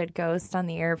like a good ghost on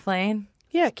the airplane.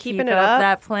 Yeah, keeping Keep it up up.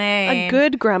 that plane. A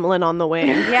good gremlin on the wing.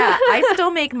 Yeah, I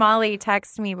still make Molly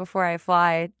text me before I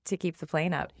fly to keep the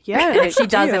plane up. Yeah, And if she I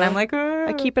doesn't, do. I'm like,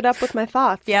 I keep it up with my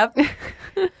thoughts. Yep.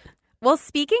 Well,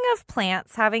 speaking of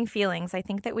plants having feelings, I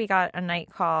think that we got a night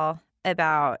call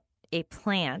about a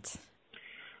plant.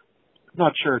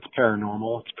 Not sure it's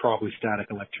paranormal. It's probably static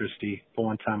electricity. But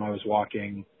one time I was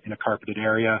walking in a carpeted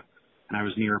area and I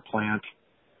was near a plant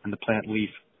and the plant leaf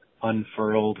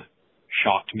unfurled,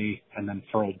 shocked me, and then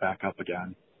furled back up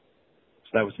again. So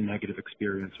that was a negative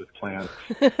experience with plants.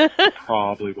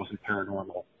 Probably wasn't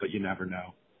paranormal, but you never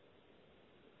know.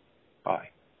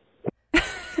 Bye.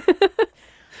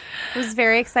 I was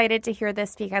very excited to hear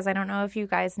this because I don't know if you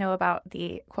guys know about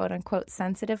the quote-unquote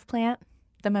sensitive plant,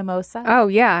 the mimosa. Oh,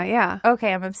 yeah.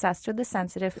 Okay, I'm obsessed with the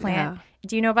sensitive plant. Yeah.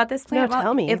 Do you know about this plant? No,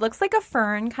 tell me. It looks like a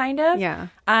fern, kind of. Yeah.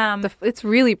 It's It's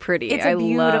really pretty. I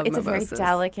love It's a very mimosas.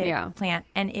 delicate plant,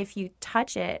 and if you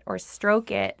touch it or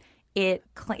stroke it, it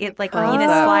like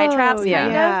Venus flytraps kind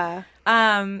yeah.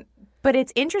 of. But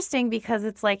it's interesting because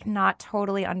it's like not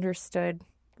totally understood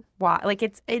why. Like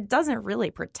it doesn't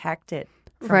really protect it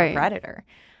from a predator.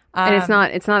 And it's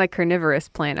not a carnivorous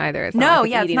plant either. It's No, not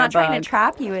like it's not trying bug. to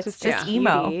trap you. It's just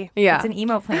emo. cutie. Yeah. It's an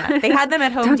emo plant. They had them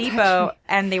at Home Depot,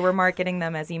 and they were marketing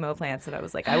them as emo plants, and I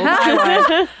was like, I will buy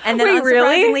one. And then Wait,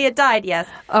 really? unsurprisingly, it died, yes.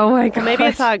 Oh my god. Well, maybe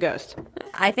I saw a ghost.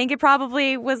 I think it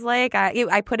probably was like,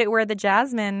 I put it where the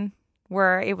jasmine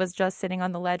were. It was just sitting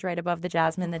on the ledge right above the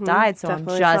jasmine that died, so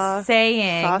Definitely I'm just saw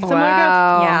saying. similar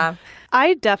Wow. ghosts. Yeah.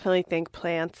 I definitely think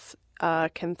plants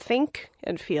can think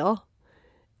and feel,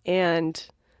 and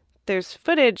there's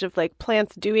footage of like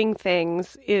plants doing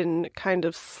things in kind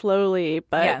of slowly,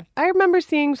 but Yeah. I remember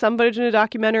seeing some footage in a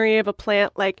documentary of a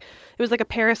plant, like it was like a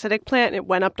parasitic plant and it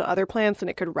went up to other plants and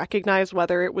it could recognize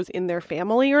whether it was in their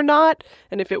family or not.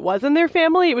 And if it was in their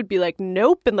family, it would be like,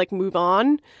 nope, and like move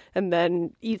on and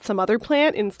then eat some other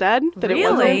plant instead. That Really?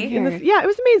 It wasn't in the, yeah, it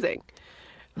was amazing.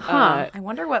 Huh. I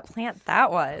wonder what plant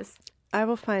that was. I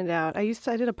will find out. I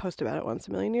did a post about it once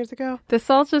a million years ago. This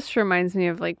all just reminds me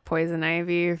of like Poison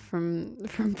Ivy from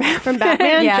Batman. From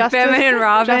Batman, Yeah, Justice, Batman and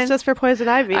Robin. Justice for Poison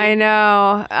Ivy. I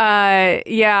know.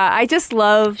 Yeah, I just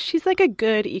love. She's like a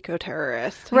good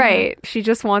eco-terrorist. Right. She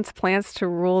just wants plants to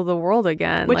rule the world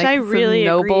again. Which like, I it's a really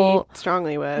noble. agree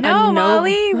strongly with. No,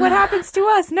 Molly, what happens to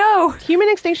us? No. Human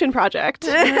Extinction Project.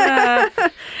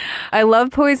 I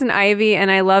love Poison Ivy,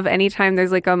 and I love anytime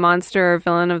there's like a monster or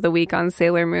villain of the week on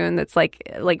Sailor Moon that's like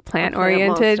plant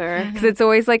oriented, monster. because it's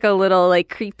always like a little like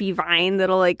creepy vine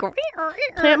that'll like.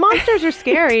 Plant monsters are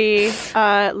scary.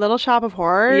 Little Shop of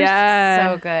Horrors.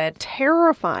 Yeah. So good.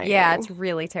 Terrifying. Yeah, it's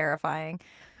really terrifying.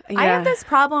 I Yeah. have this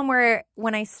problem where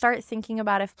when I start thinking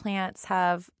about if plants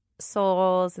have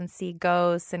souls and see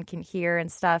ghosts and can hear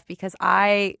and stuff, because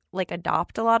I like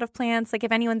adopt a lot of plants. Like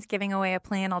if anyone's giving away a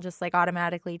plant, I'll just like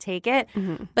automatically take it.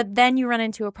 Mm-hmm. But then you run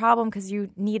into a problem because you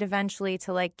need eventually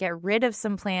to like get rid of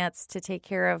some plants to take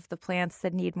care of the plants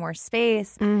that need more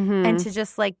space, and to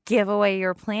just like give away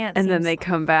your plants. And then seems- they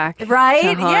come back. Right?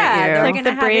 to haunt Yeah, you. they're Like gonna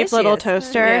the have brave little issues.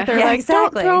 toaster. Yeah. They're Yeah, like,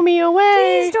 exactly. don't throw me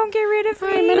away. Please don't get rid of me.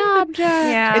 I'm an object.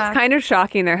 Yeah. It's kind of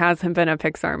shocking there hasn't been a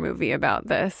Pixar movie about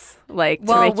this. Like, to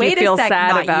Well, make wait you feel a second,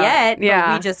 sad not about. yet. Yeah.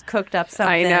 But we just cooked up something.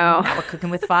 I know. Now we're cooking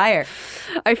with fire.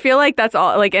 I feel like that's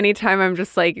all. Like anytime I'm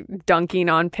just like dunking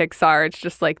on Pixar, it's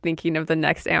just like thinking of the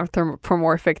next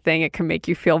anthropomorphic thing it can make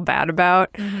you feel bad about.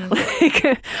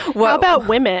 Like, How about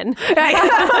women?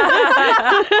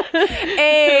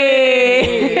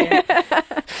 Hey.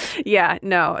 Yeah,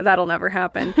 no, that'll never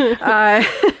happen.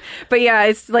 But yeah,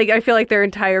 it's like I feel like their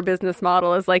entire business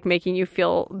model is like making you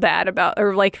feel bad about,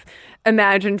 or like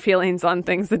imagine feelings on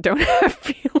things that don't have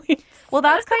feelings. Well,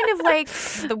 that's kind of like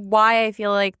why I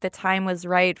feel like the time was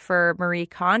right for Marie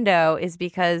Kondo is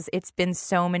because it's been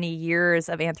so many years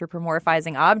of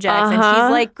anthropomorphizing objects. And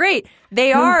she's like, great,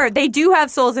 they do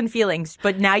have souls and feelings,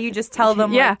 but now you just tell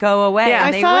them, like, go away. Yeah. and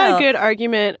I they saw will. a good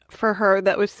argument for her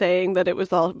that was saying that it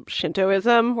was all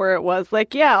Shintoism, where it was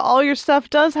like, yeah, all your stuff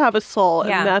does have a soul,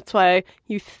 Yeah. and that's why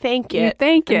you thank it,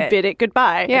 thank and it. bid it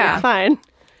goodbye. Yeah. and it's fine.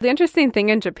 The interesting thing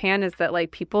in Japan is that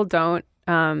like people don't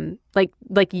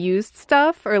like used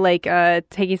stuff or like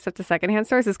taking stuff to secondhand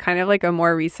stores is kind of like a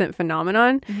more recent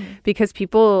phenomenon because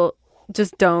people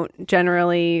just don't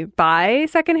generally buy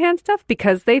secondhand stuff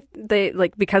because they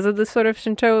like because of the sort of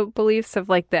Shinto beliefs of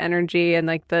like the energy and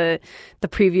like the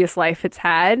previous life it's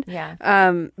had. Yeah.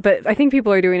 But I think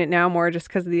people are doing it now more just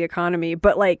because of the economy.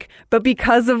 But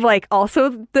because of like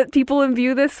also that people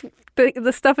imbue the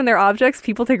stuff in their objects,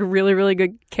 people take really, really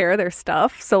good care of their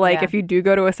stuff. So like if you do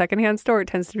go to a secondhand store, it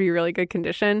tends to be really good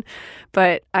condition.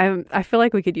 But I feel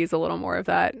like we could use a little more of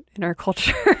that in our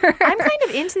culture. I'm kind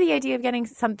of into the idea of getting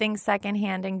something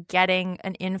secondhand and getting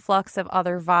an influx of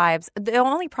other vibes. The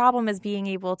only problem is being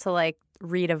able to like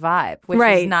read a vibe, which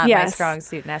is not my strong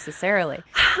suit necessarily.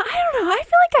 I don't know. I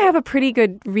feel like I have a pretty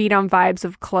good read on vibes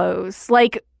of clothes.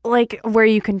 Like where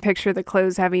you can picture the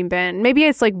clothes having been. Maybe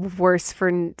it's like worse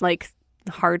for like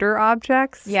harder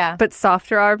objects. Yeah. But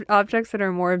softer objects that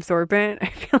are more absorbent. I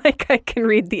feel like I can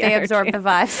read the They energy. absorb the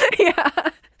vibes. Yeah.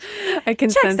 I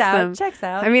can sense them. Checks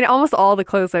out. I mean, almost all the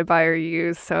clothes I buy are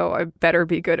used, so I better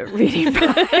be good at reading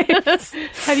vibes.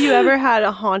 Have you ever had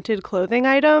a haunted clothing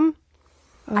item?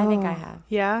 I think I have.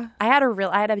 Yeah. I had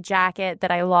a jacket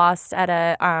that I lost at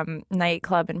a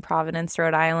nightclub in Providence,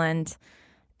 Rhode Island,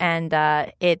 and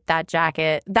that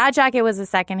jacket was a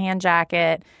secondhand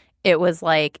jacket. It was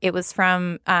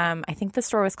from I think the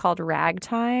store was called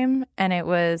Ragtime, and it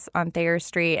was on Thayer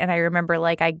Street. And I remember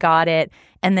like I got it,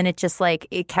 and then it just like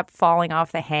it kept falling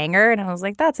off the hanger, and I was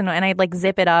like, that's annoying. And I'd like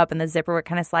zip it up, and the zipper would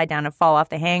kind of slide down and fall off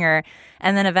the hanger.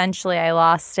 And then eventually I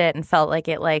lost it and felt like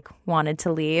it like wanted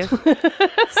to leave,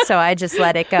 so I just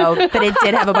let it go. But it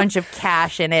did have a bunch of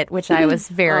cash in it, which I was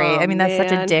very. Oh, I mean, that's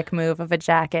such a man. dick move of a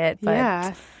jacket. But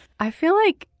Yeah. I feel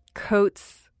like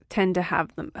coats tend to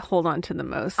have them hold on to the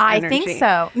most I energy. think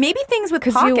so. Maybe things with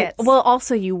 'Cause pockets.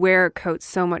 also you wear coats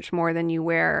so much more than you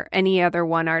wear any other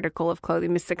one article of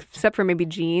clothing, except for maybe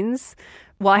jeans.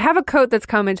 Well, I have a coat that's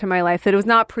come into my life that it was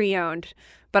not pre-owned,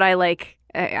 but I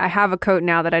have a coat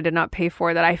now that I did not pay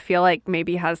for that I feel like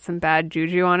maybe has some bad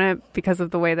juju on it because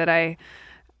of the way that I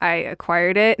I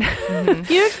acquired it.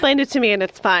 You explained it to me, and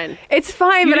it's fine. It's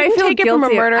fine, You but I didn't feel take it guilty.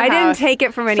 from a murder I didn't house. take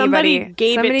it from anybody. Somebody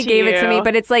gave it to me, you.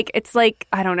 but it's like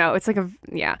I don't know. It's like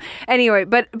yeah. Anyway,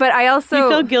 but I also You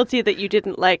feel guilty that you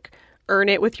didn't like earn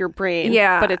it with your brain.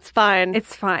 Yeah. But it's fine.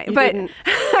 It's fine. You But didn't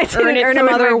I didn't earn it earn some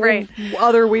with my brain.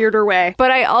 other weirder way.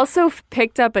 But I also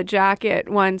picked up a jacket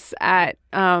once at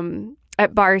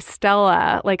Bar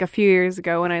Stella like a few years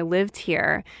ago when I lived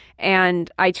here, and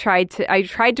I tried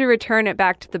to return it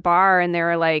back to the bar, and they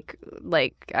were like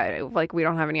we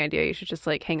don't have any idea. You should just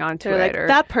like hang on to They're it. like, or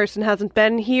that person hasn't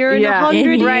been here in Yeah.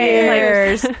 100 Right.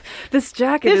 years. Like, this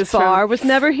jacket This is from- bar was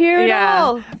never here at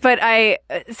all. But they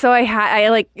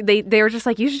were just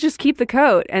like, you should just keep the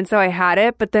coat. And so I had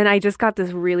it, but then I just got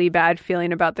this really bad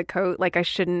feeling about the coat. Like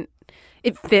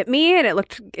it fit me, and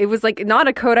it was like not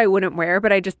a coat I wouldn't wear,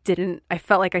 but I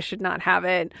felt like I should not have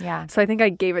it. Yeah. So I think I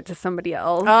gave it to somebody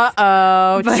else.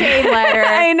 Uh-oh. Shade letter.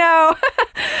 I know.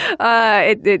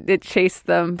 It chased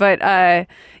them. But I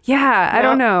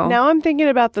don't know. Now I'm thinking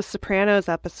about the Sopranos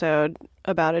episode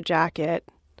about a jacket.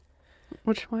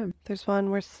 Which one? There's one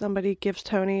where somebody gives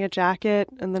Tony a jacket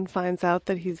and then finds out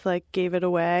that he's like gave it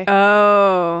away.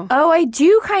 Oh, I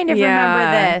do kind of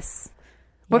remember this.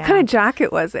 What kind of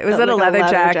jacket was it? Was it Like a leather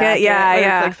jacket? Yeah, where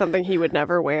yeah. It's like something he would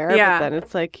never wear. Yeah. But then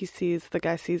it's like the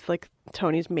guy sees like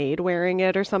Tony's maid wearing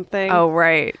it or something. Oh,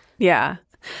 right. Yeah.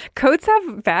 Coats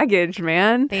have baggage,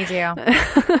 man. They do.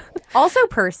 Also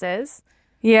purses.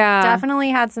 Yeah.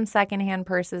 Definitely had some secondhand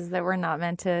purses that were not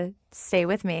meant to stay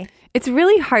with me. It's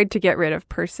really hard to get rid of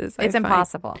purses. It's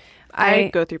impossible.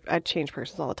 I change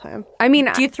purses all the time. I mean,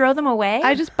 do you throw them away?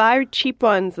 I just buy cheap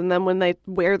ones, and then when they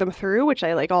wear them through, which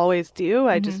I like always do,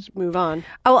 I just move on.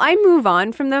 Oh, I move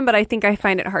on from them, but I think I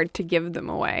find it hard to give them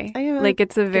away.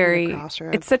 It's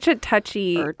it's such a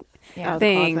touchy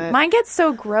thing. Mine gets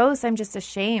so gross, I'm just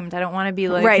ashamed. I don't want to be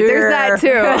like, right, there's that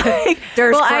too.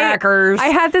 There's crackers. I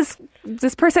had this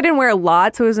purse I didn't wear a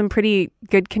lot, so it was in pretty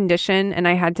good condition, and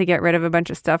I had to get rid of a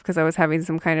bunch of stuff because I was having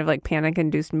some kind of like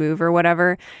panic-induced move or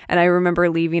whatever. And I remember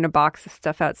leaving a box of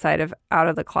stuff out of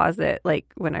the closet, like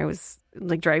when I was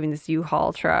like driving this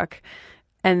U-Haul truck,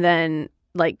 and then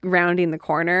like rounding the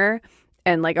corner.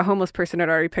 And like a homeless person had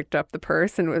already picked up the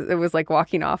purse and it was like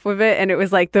walking off with it, and it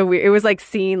was like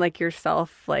seeing like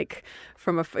yourself like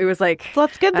from it was like, well,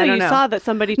 that's good that you saw that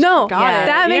somebody got it.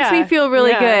 That makes me feel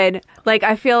really good. Like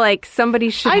I feel like somebody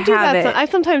should have it. I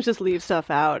sometimes just leave stuff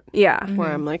out. Yeah,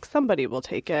 where I'm like, somebody will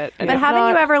take it. But haven't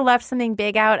you ever left something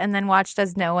big out and then watched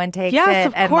as no one takes it?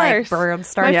 Of and course. Like birds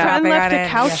start My friend left on a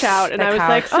couch out, and I was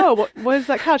like, oh, what is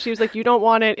that couch? She was like, you don't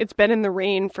want it. It's been in the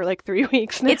rain for like 3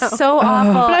 weeks now. It's so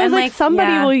awful. But I was and like,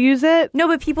 somebody will use it. No,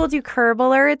 but people do curb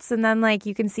alerts, and then like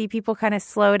you can see people kind of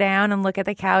slow down and look at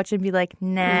the couch and be like,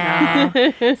 nah.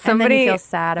 Somebody feel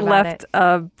sad about left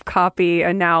a copy,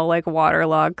 a now like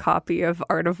waterlogged copy of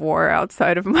Art of War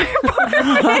outside of my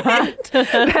apartment.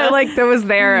 that was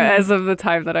there as of the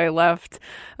time that I left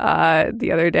the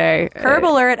other day. Curb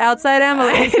alert outside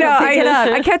Emily.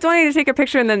 I kept wanting to take a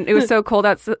picture, and then it was so cold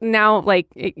out. So now, like,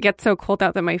 it gets so cold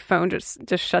out that my phone just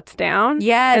shuts down.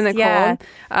 Yes, in the cold.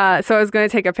 So I was going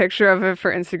to take a picture of it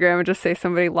for Instagram and just say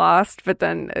somebody lost, but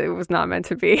then it was not meant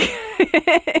to be.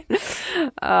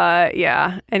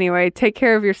 Anyway, take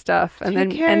care of your stuff, and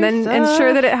then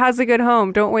ensure that it has a good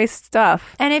home. Don't waste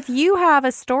stuff. And if you have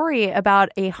a story about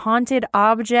a haunted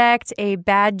object, a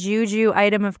bad juju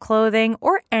item of clothing,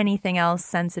 or anything else,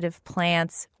 sensitive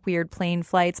plants, weird plane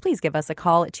flights, please give us a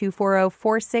call at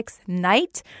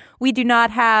 240-46-NIGHT. We do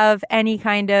not have any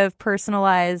kind of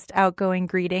personalized outgoing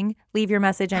greeting. Leave your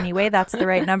message anyway. That's the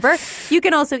right number. You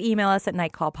can also email us at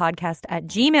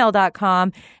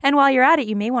nightcallpodcast@gmail.com. And while you're at it,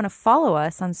 you may want to follow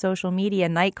us on social media.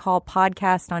 Nightcall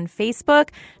Podcast on Facebook,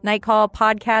 Nightcall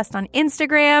Podcast on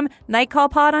Instagram, Nightcall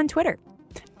Pod on Twitter.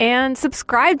 And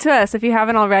subscribe to us if you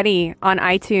haven't already on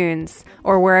iTunes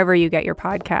or wherever you get your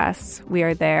podcasts. We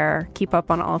are there. Keep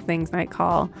up on all things Night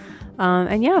Call.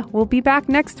 We'll be back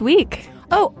next week.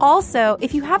 Oh, also,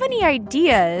 if you have any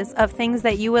ideas of things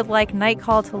that you would like Night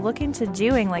Call to look into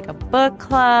doing, like a book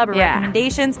club or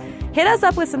recommendations, hit us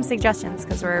up with some suggestions,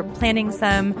 because we're planning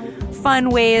some fun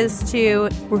ways to...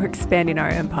 We're expanding our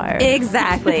empire.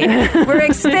 Exactly. We're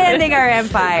expanding our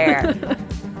empire.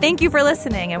 Thank you for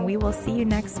listening, and we will see you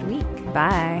next week.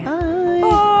 Bye.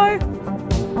 Bye. Bye.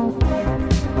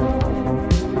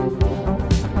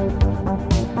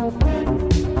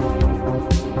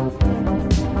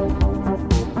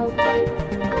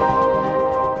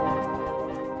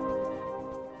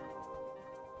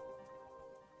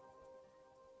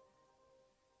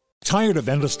 Tired of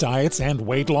endless diets and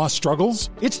weight loss struggles?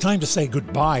 It's time to say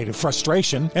goodbye to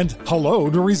frustration and hello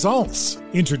to results.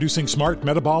 Introducing Smart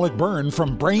Metabolic Burn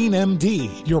from Brain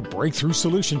MD, your breakthrough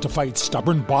solution to fight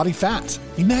stubborn body fat.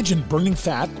 Imagine burning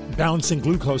fat, balancing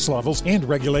glucose levels, and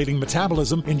regulating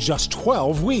metabolism in just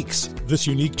 12 weeks. This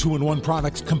unique 2-in-1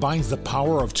 product combines the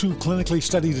power of 2 clinically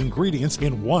studied ingredients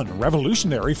in one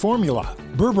revolutionary formula.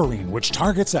 Berberine, which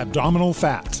targets abdominal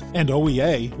fat, and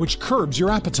OEA, which curbs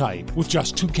your appetite. With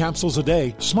just 2 capsules a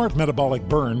day, Smart Metabolic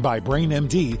Burn by Brain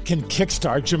MD can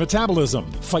kickstart your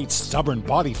metabolism, fight stubborn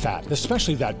body fat, especially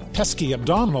that pesky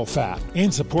abdominal fat,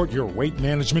 and support your weight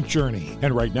management journey.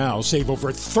 And right now, save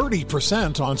over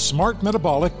 30% on Smart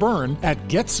Metabolic Burn at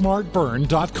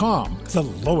GetSmartBurn.com. The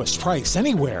lowest price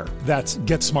anywhere. That's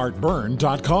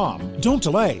GetSmartBurn.com. Don't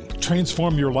delay.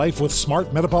 Transform your life with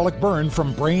Smart Metabolic Burn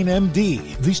from Brain MD.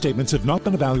 These statements have not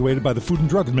been evaluated by the Food and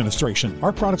Drug Administration.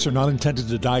 Our products are not intended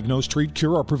to diagnose, treat,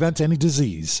 cure, or prevent any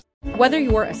disease. Whether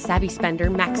you're a savvy spender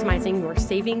maximizing your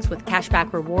savings with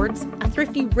cashback rewards, a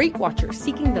thrifty rate watcher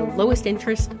seeking the lowest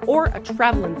interest, or a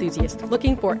travel enthusiast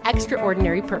looking for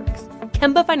extraordinary perks,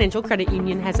 Kemba Financial Credit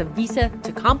Union has a visa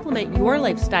to complement your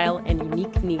lifestyle and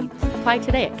unique needs. Apply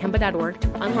today at Kemba.org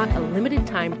to unlock a limited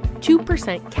time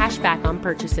 2% cash back on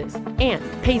purchases and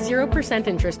pay 0%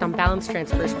 interest on balance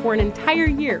transfers for an entire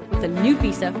year with a new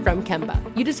visa from Kemba.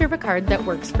 You deserve a card that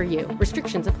works for you.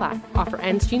 Restrictions apply. Offer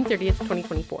ends June 30th,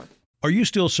 2024. Are you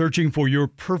still searching for your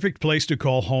perfect place to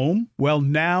call home? Well,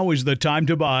 now is the time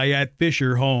to buy at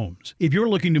Fisher Homes. If you're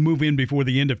looking to move in before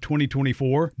the end of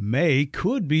 2024, May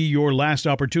could be your last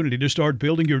opportunity to start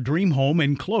building your dream home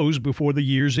and close before the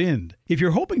year's end. If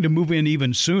you're hoping to move in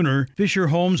even sooner, Fisher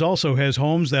Homes also has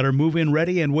homes that are move-in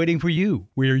ready and waiting for you,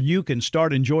 where you can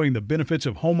start enjoying the benefits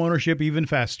of homeownership even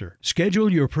faster.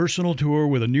 Schedule your personal tour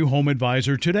with a new home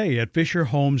advisor today at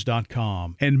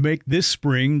FisherHomes.com and make this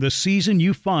spring the season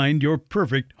you find your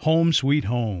perfect home sweet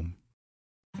home.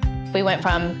 We went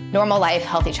from normal life,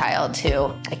 healthy child to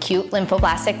acute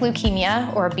lymphoblastic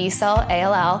leukemia, or B-cell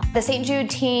ALL. The St. Jude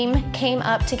team came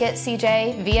up to get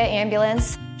CJ via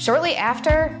ambulance. Shortly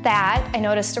after that, I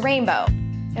noticed a rainbow.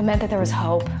 It meant that there was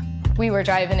hope. We were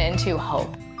driving into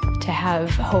hope. To have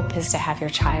hope is to have your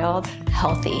child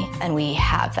healthy, and we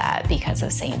have that because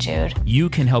of St. Jude. You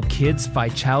can help kids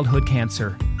fight childhood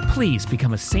cancer. Please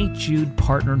become a St. Jude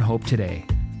Partner in Hope today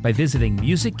by visiting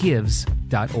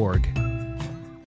musicgives.org.